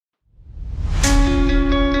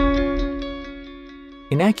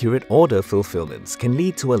Inaccurate order fulfillments can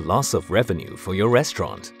lead to a loss of revenue for your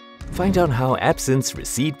restaurant. Find out how Epson's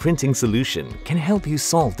receipt printing solution can help you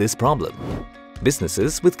solve this problem.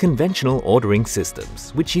 Businesses with conventional ordering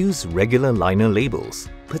systems, which use regular liner labels,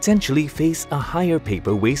 potentially face a higher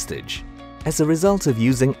paper wastage as a result of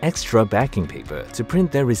using extra backing paper to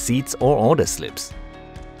print their receipts or order slips.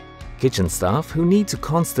 Kitchen staff who need to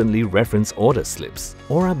constantly reference order slips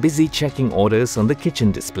or are busy checking orders on the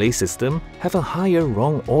kitchen display system have a higher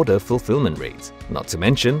wrong order fulfillment rate, not to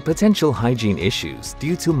mention potential hygiene issues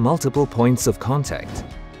due to multiple points of contact.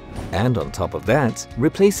 And on top of that,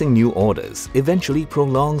 replacing new orders eventually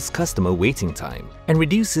prolongs customer waiting time and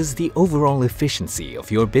reduces the overall efficiency of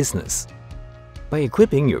your business. By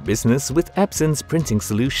equipping your business with Epson's printing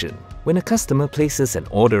solution, when a customer places an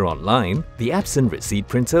order online, the Epson receipt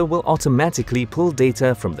printer will automatically pull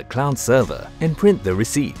data from the cloud server and print the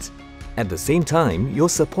receipt. At the same time, your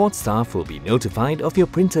support staff will be notified of your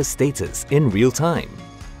printer status in real time.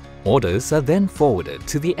 Orders are then forwarded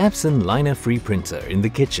to the Epson liner-free printer in the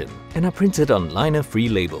kitchen and are printed on liner-free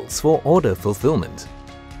labels for order fulfillment.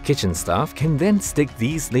 Kitchen staff can then stick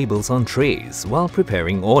these labels on trays while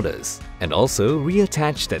preparing orders, and also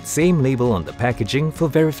reattach that same label on the packaging for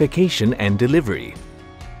verification and delivery.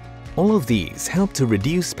 All of these help to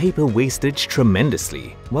reduce paper wastage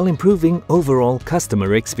tremendously while improving overall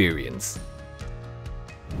customer experience.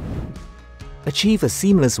 Achieve a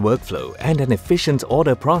seamless workflow and an efficient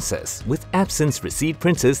order process with Epson's receipt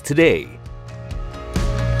printers today.